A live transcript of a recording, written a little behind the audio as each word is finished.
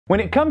When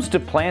it comes to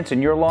plants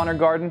in your lawn or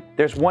garden,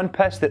 there's one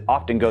pest that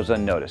often goes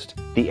unnoticed,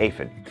 the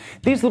aphid.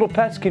 These little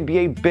pests can be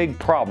a big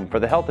problem for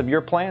the health of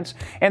your plants,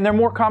 and they're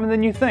more common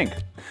than you think.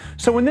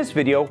 So in this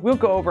video, we'll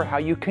go over how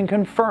you can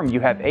confirm you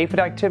have aphid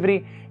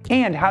activity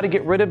and how to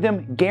get rid of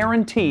them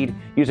guaranteed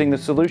using the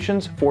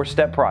Solutions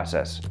 4-step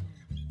process.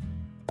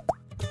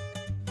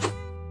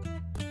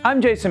 I'm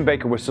Jason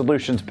Baker with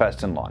Solutions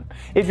Pest and Lawn.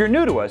 If you're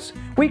new to us,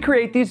 we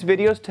create these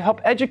videos to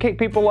help educate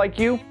people like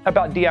you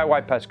about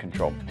DIY pest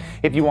control.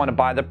 If you want to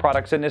buy the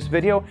products in this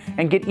video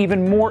and get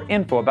even more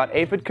info about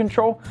aphid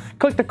control,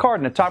 click the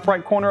card in the top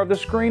right corner of the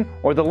screen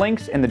or the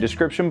links in the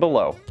description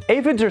below.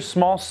 Aphids are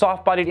small,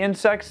 soft-bodied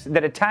insects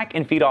that attack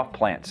and feed off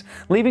plants,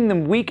 leaving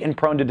them weak and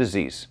prone to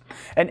disease.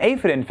 An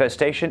aphid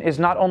infestation is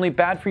not only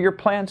bad for your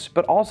plants,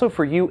 but also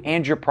for you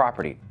and your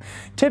property.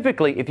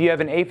 Typically, if you have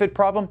an aphid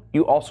problem,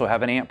 you also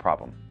have an ant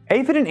problem.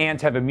 Aphid and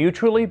ants have a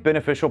mutually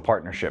beneficial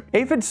partnership.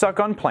 Aphids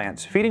suck on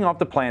plants, feeding off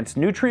the plant's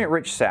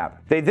nutrient-rich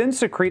sap. They then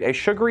secrete a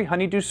sugary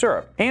honeydew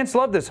syrup. Ants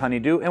love this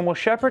honeydew and will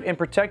shepherd and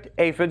protect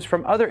aphids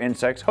from other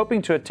insects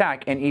hoping to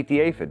attack and eat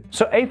the aphid.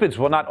 So aphids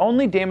will not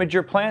only damage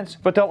your plants,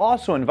 but they'll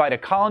also invite a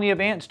colony of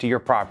ants to your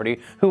property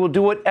who will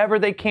do whatever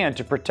they can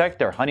to protect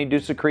their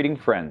honeydew-secreting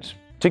friends.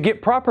 To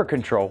get proper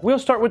control, we'll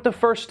start with the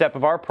first step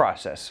of our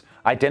process,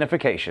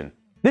 identification.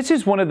 This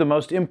is one of the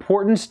most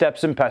important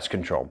steps in pest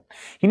control.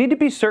 You need to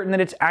be certain that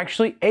it's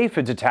actually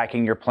aphids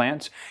attacking your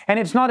plants and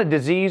it's not a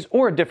disease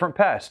or a different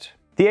pest.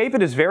 The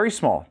aphid is very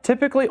small,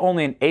 typically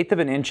only 1/8 of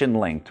an inch in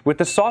length, with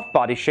the soft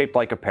body shaped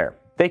like a pear.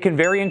 They can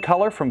vary in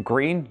color from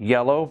green,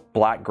 yellow,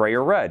 black, gray,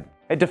 or red.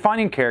 A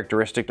defining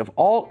characteristic of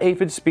all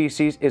aphid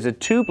species is a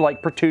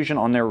tube-like protrusion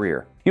on their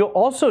rear. You'll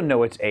also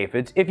know it's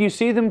aphids if you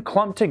see them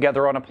clumped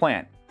together on a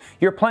plant.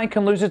 Your plant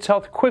can lose its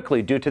health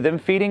quickly due to them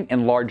feeding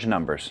in large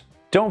numbers.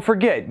 Don't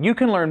forget, you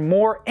can learn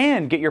more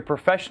and get your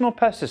professional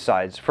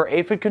pesticides for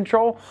aphid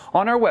control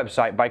on our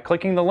website by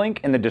clicking the link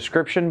in the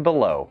description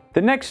below.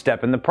 The next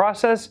step in the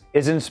process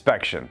is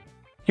inspection.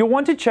 You'll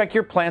want to check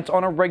your plants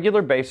on a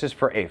regular basis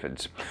for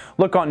aphids.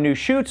 Look on new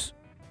shoots,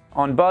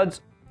 on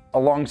buds,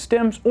 along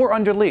stems, or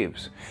under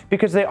leaves.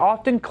 Because they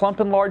often clump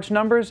in large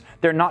numbers,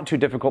 they're not too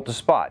difficult to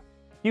spot.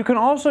 You can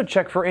also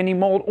check for any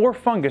mold or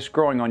fungus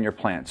growing on your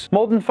plants.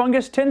 Mold and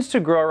fungus tends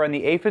to grow around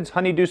the aphid's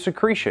honeydew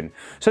secretion,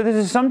 so this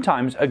is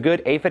sometimes a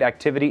good aphid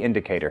activity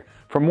indicator.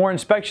 For more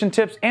inspection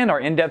tips and our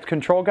in-depth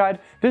control guide,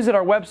 visit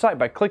our website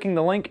by clicking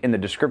the link in the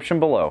description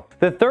below.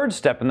 The third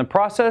step in the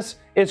process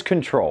is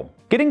control.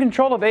 Getting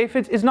control of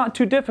aphids is not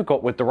too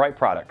difficult with the right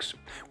products.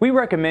 We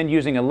recommend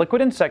using a liquid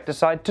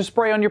insecticide to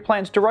spray on your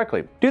plants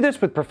directly. Do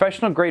this with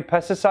professional grade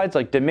pesticides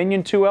like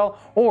Dominion 2L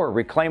or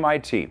Reclaim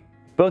IT.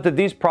 Both of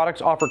these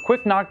products offer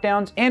quick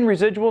knockdowns and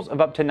residuals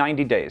of up to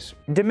 90 days.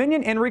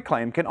 Dominion and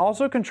Reclaim can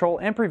also control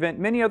and prevent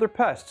many other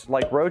pests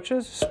like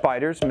roaches,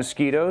 spiders,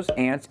 mosquitoes,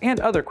 ants, and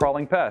other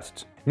crawling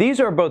pests. These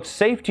are both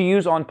safe to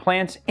use on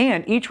plants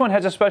and each one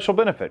has a special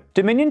benefit.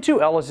 Dominion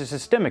 2L is a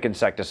systemic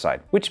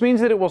insecticide, which means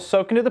that it will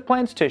soak into the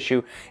plant's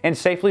tissue and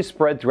safely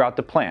spread throughout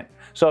the plant.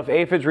 So if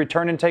aphids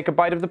return and take a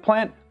bite of the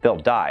plant, they'll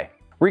die.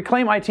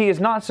 Reclaim IT is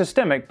not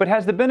systemic, but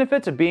has the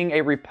benefits of being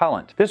a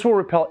repellent. This will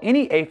repel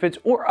any aphids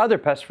or other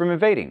pests from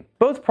invading.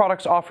 Both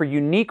products offer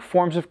unique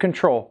forms of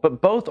control,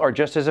 but both are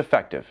just as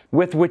effective.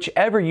 With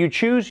whichever you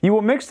choose, you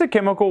will mix the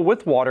chemical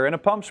with water in a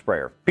pump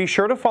sprayer. Be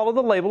sure to follow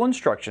the label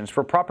instructions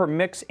for proper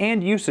mix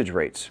and usage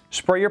rates.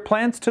 Spray your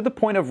plants to the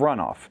point of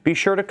runoff. Be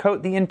sure to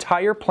coat the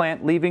entire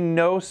plant, leaving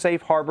no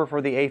safe harbor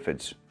for the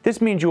aphids. This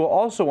means you will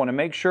also want to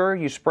make sure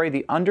you spray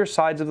the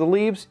undersides of the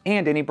leaves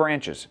and any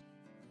branches.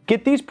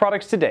 Get these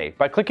products today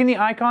by clicking the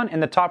icon in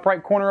the top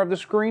right corner of the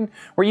screen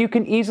where you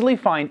can easily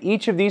find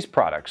each of these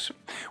products.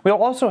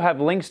 We'll also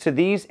have links to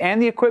these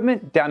and the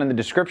equipment down in the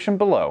description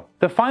below.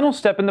 The final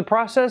step in the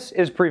process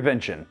is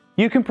prevention.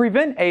 You can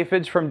prevent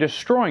aphids from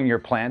destroying your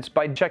plants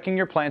by checking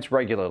your plants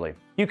regularly.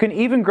 You can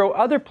even grow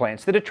other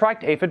plants that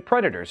attract aphid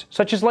predators,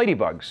 such as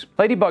ladybugs.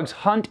 Ladybugs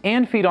hunt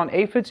and feed on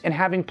aphids, and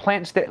having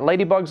plants that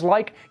ladybugs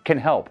like can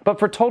help. But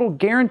for total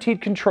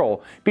guaranteed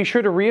control, be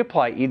sure to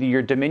reapply either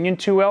your Dominion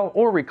 2L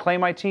or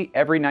Reclaim IT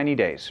every 90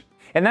 days.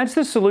 And that's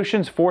the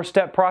Solutions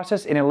 4-step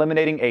process in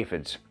eliminating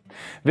aphids.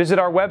 Visit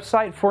our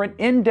website for an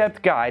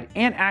in-depth guide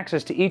and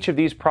access to each of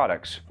these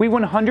products. We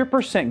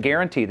 100%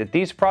 guarantee that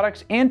these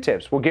products and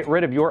tips will get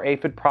rid of your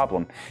aphid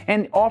problem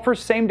and offer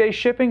same-day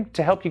shipping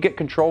to help you get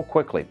control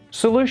quickly.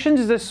 Solutions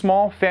is a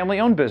small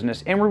family-owned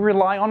business and we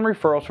rely on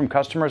referrals from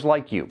customers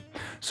like you.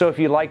 So if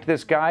you liked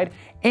this guide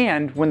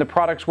and when the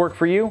products work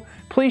for you,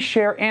 please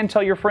share and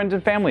tell your friends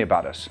and family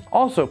about us.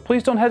 Also,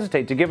 please don't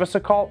hesitate to give us a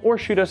call or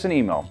shoot us an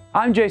email.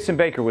 I'm Jason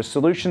Baker with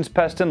Solutions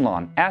Pest and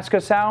Lawn. Ask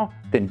us how,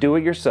 then do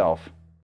it yourself.